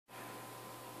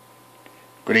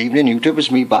Good evening YouTube,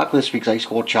 it's me back with this week's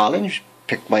Highscore challenge.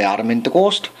 Picked by Adam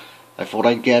Interghost. I thought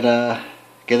I'd get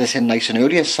this in nice and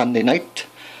early, it's Sunday night.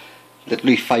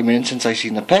 Literally 5 minutes since I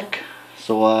seen the pick.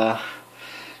 So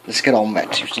let's get on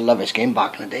with it. Used to love this game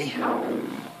back in the day.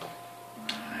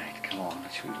 Right, come on,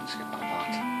 let's see if we can skip that part.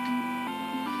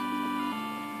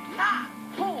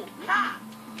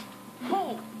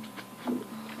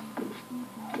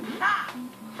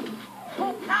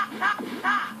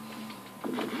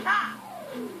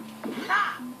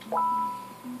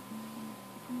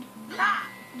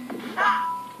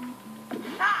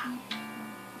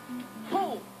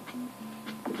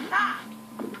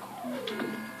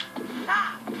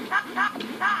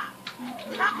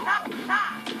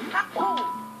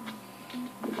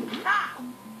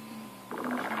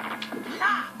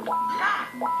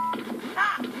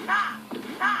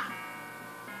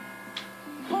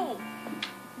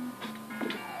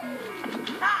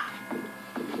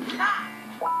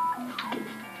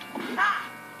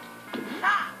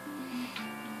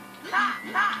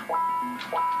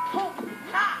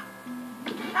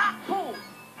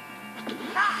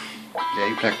 Yeah,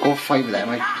 you collect all 5 of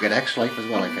them, you get X life as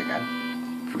well, I think, then.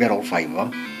 If you get all 5 of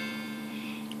them.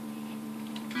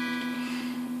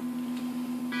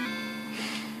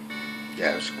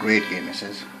 Yeah, it was a great game, this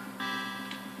is.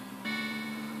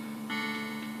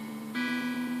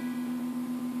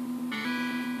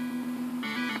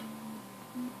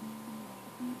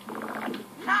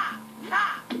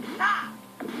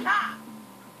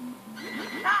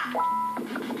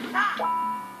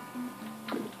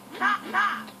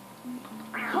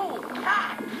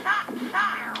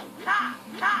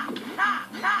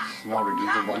 It's not really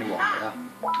the one you want there.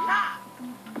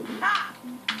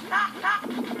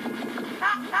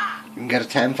 You can get a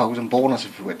 10,000 bonus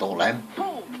if you hit all them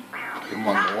in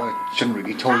one go. It shouldn't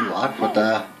really tell you that, but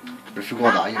if you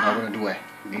got that, you're not going to do it.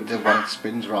 You need the one that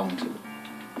spins round.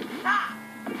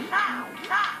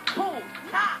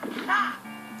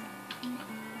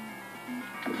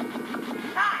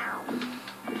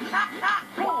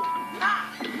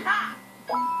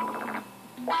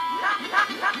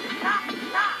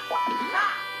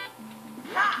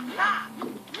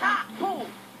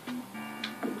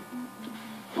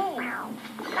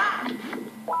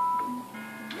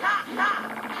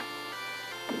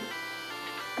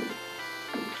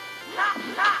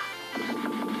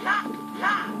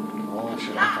 Oh,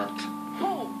 should I have that?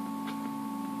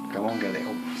 Come on, get it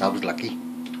up. That was lucky.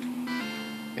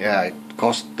 Yeah, it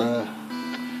cost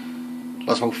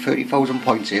that's about 30,000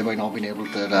 points here by not being able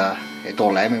to hit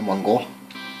all them in one go.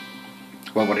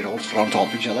 Well, when it all stood on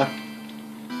top of each other.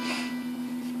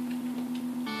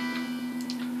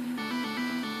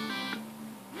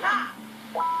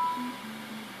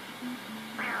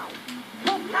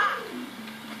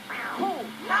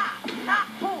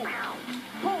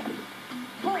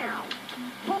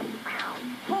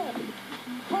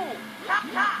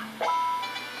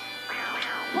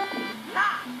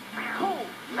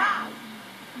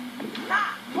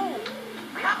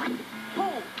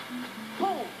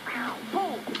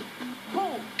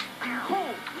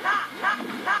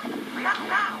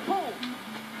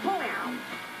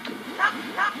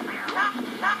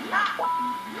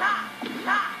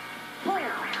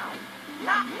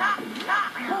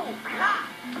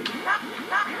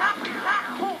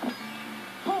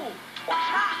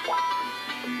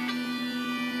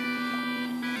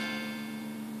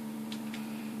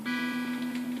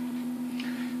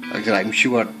 Like I said, I'm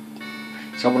sure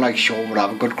someone like Sean would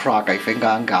have a good crack, I think,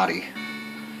 and Gary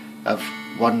have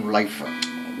 1 life,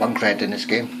 1 credit in this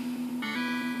game.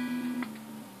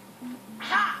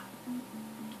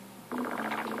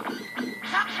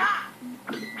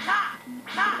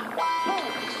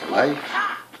 Life.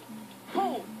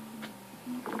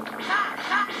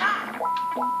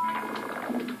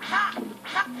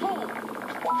 Oh,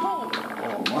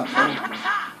 what?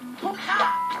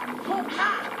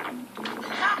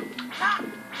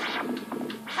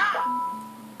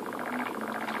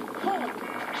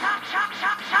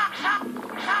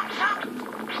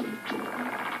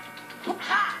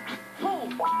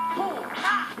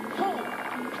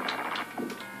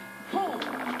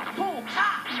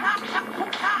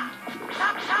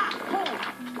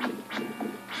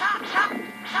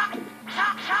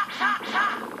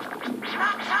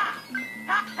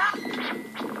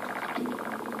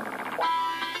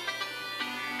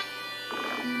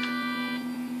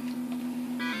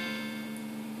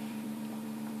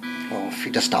 Oh,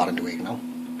 feet are starting to ache now.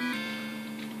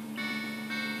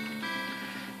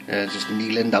 Just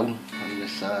kneeling down, and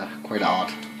it's quite hard.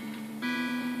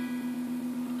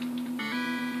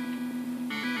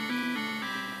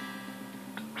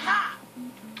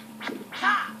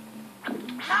 Ha!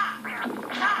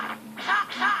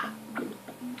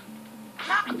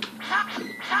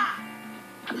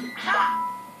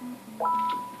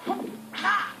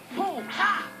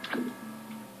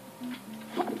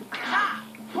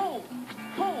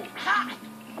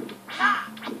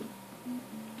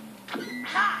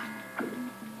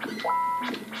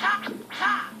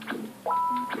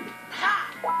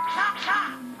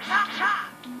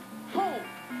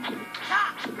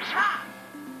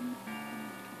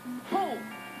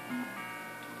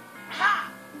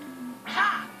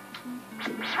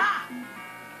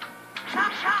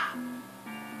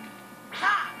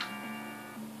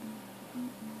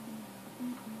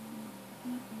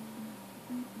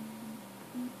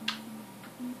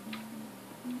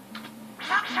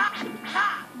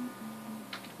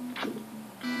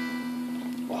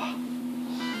 Wow.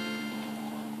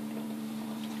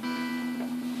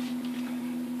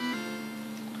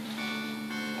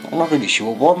 I'm not really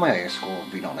sure what my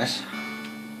Highscore, being honest.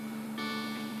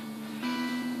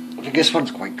 I think this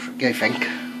one's quite tricky, I think.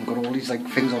 I've got all these like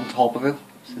things on top of it.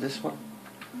 See this one?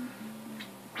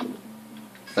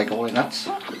 It's like all in nuts.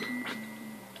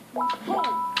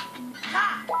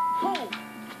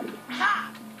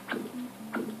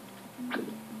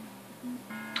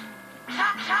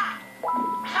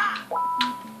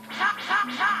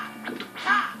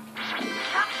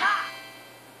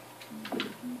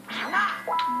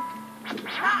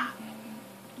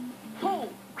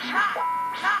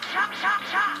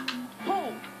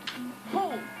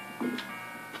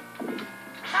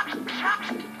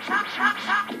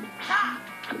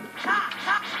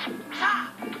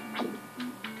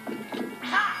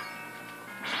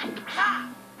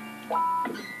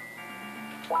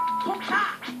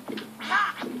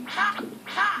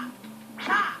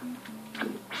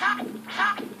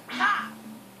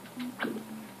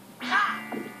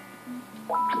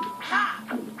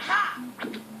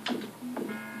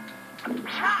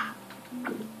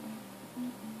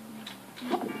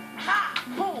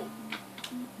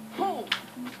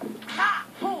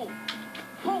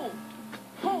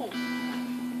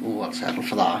 Ooh, I'll settle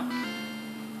for that.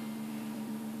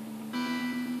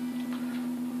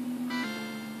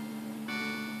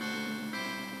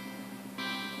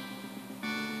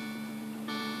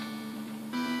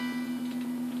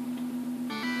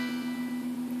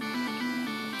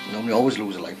 Normally always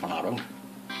lose a life on that one.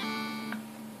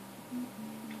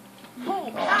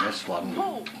 Oh, this one is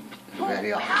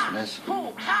very hard, this one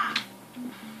is.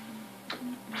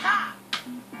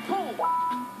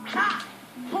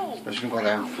 Especially when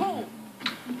I'm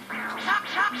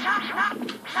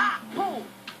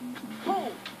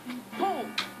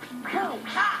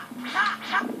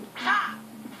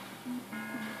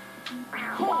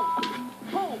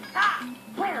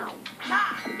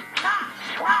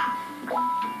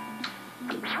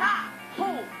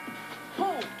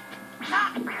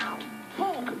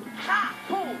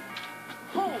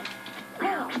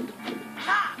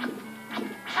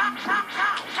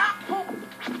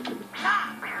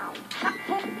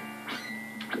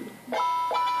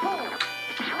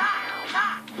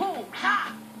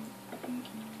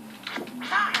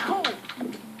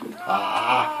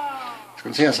I was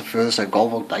going to say that's the furthest I've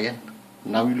got without dying.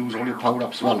 Now you lose all your power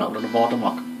ups as well now to the bottom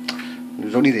lock. It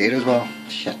was only there as well.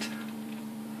 Shit.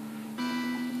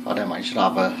 Oh, never mind, should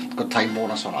have a good time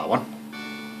bonus on that one.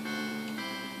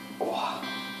 Oh.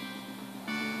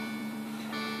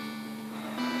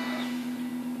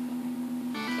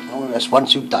 Oh, yes,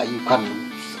 once you die you can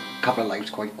lose a couple of lives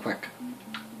quite quick.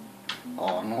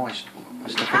 Oh no, I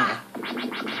stuck in there.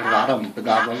 Put that on, put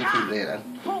that one through there then.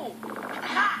 Oh,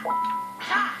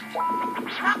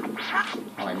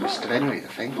 I missed it anyway, the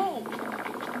thing. Oh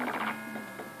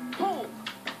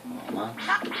man.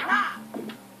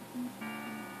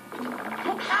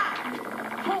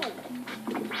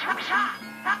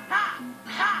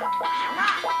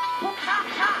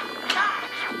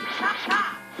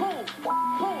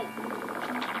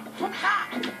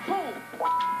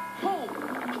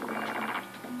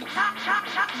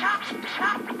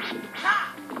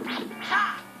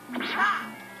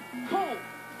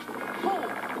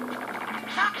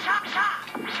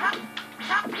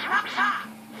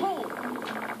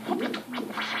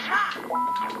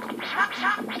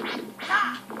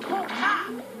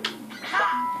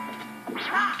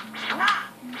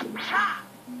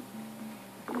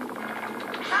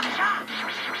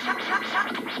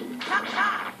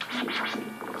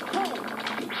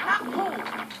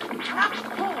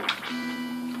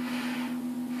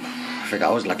 I think I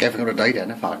was lucky if I could have died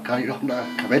then if I carried on to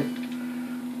come in.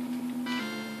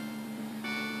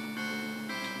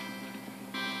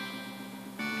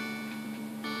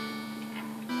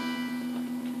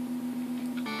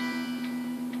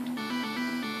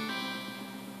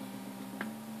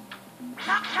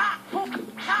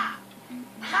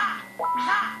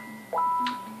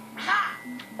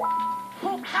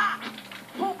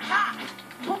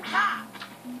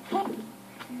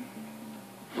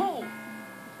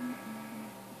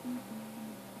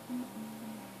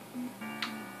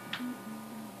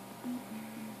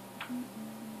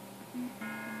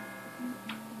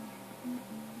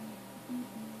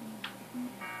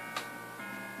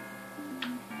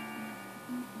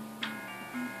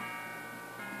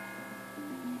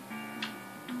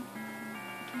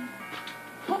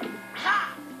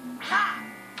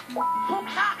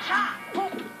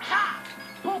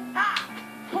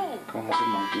 massive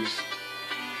monkeys.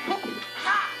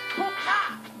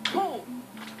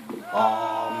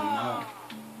 Oh man.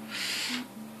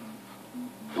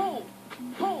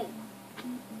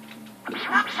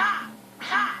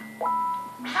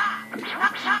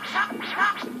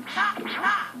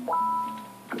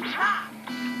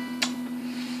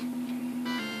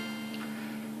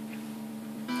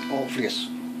 Hopefully it's,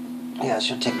 yeah, it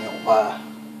should take me over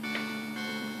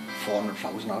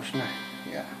 400,000 now, shouldn't it?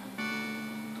 Yeah.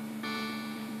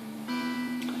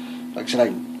 Like I said,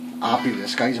 I'm happy with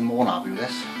this, guys. I'm more than happy with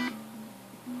this.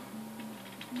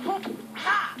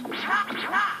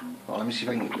 Well, let me see if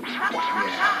I can,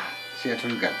 yeah, see if I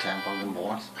can get 10,000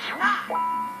 bonus. I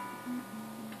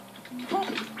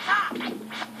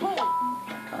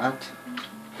can't.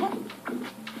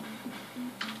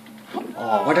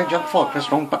 Oh, why did I jump for? Press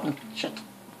the wrong button. Shit.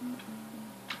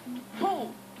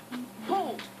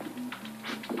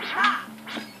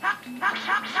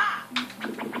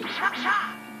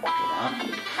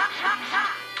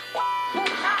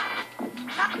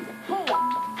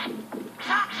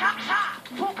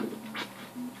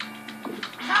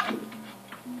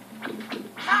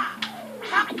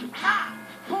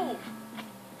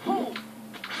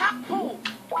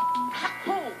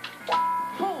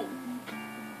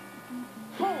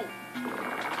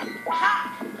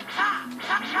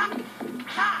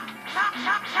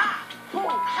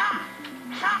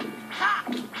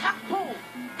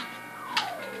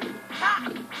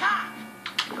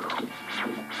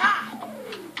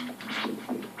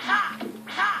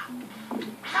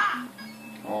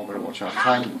 Oh, better watch our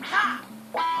time. That's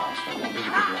what I wanted to do.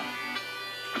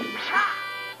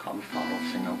 Can't be far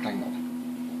off thing now, playing now.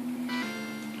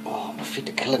 Oh, my feet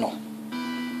are killing now.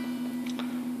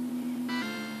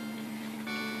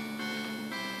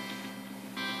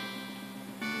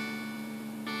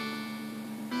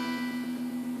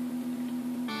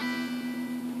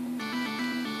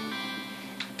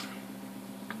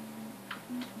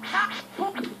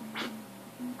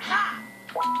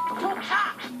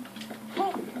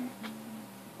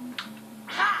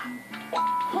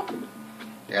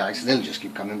 Yeah, like I said, they'll just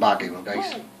keep coming back, you know,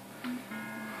 guys.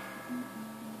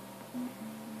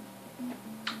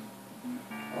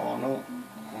 Oh no.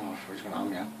 Oh, I was going to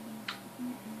harm you.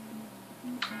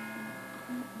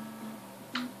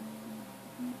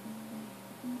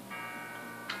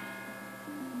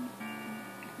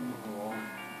 Oh,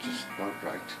 just about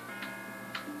right.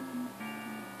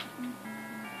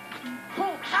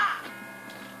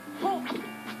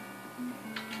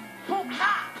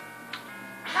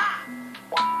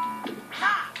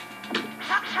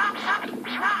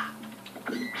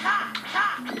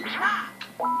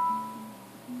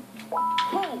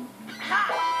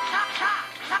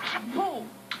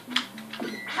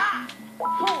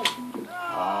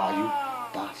 Ah, you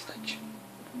bastard.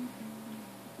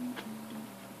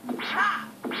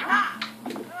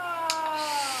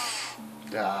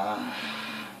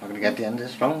 Not going to get the end of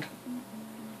this round.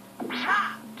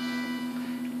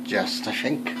 Just, I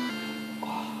think.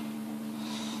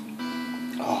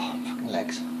 Oh, fucking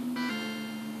legs.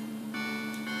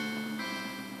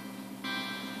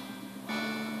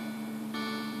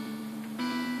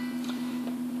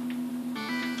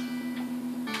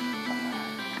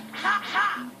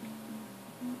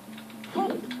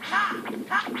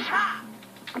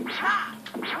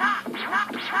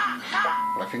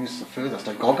 But I think it's the furthest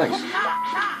I've got, guys.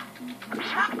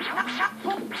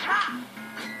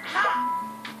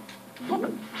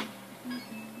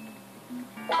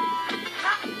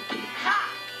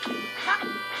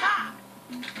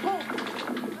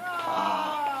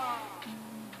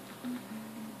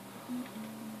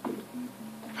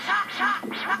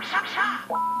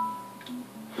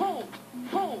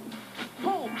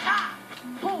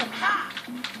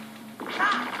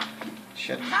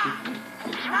 Shit.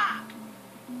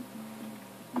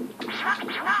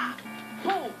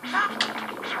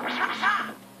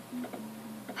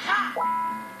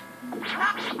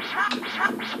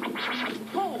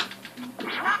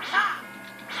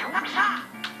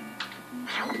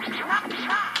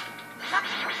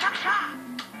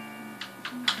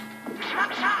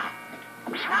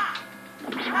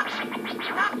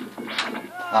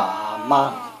 Ah,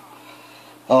 man.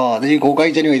 Oh, there you go,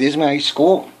 guys. Anyway, this is my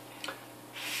score.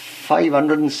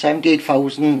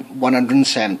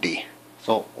 578,170.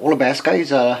 So, all the best, guys.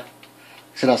 So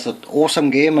that's an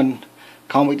awesome game, and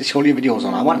can't wait to see all your videos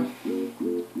on that one.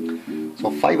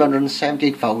 So,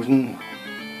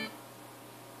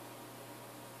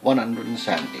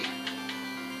 578,170.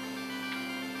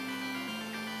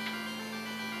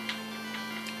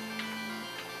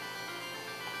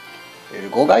 There you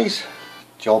go, guys.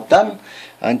 Job done.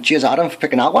 And cheers Adam for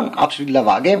picking that one. Absolutely love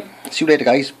that game. See you later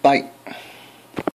guys. Bye.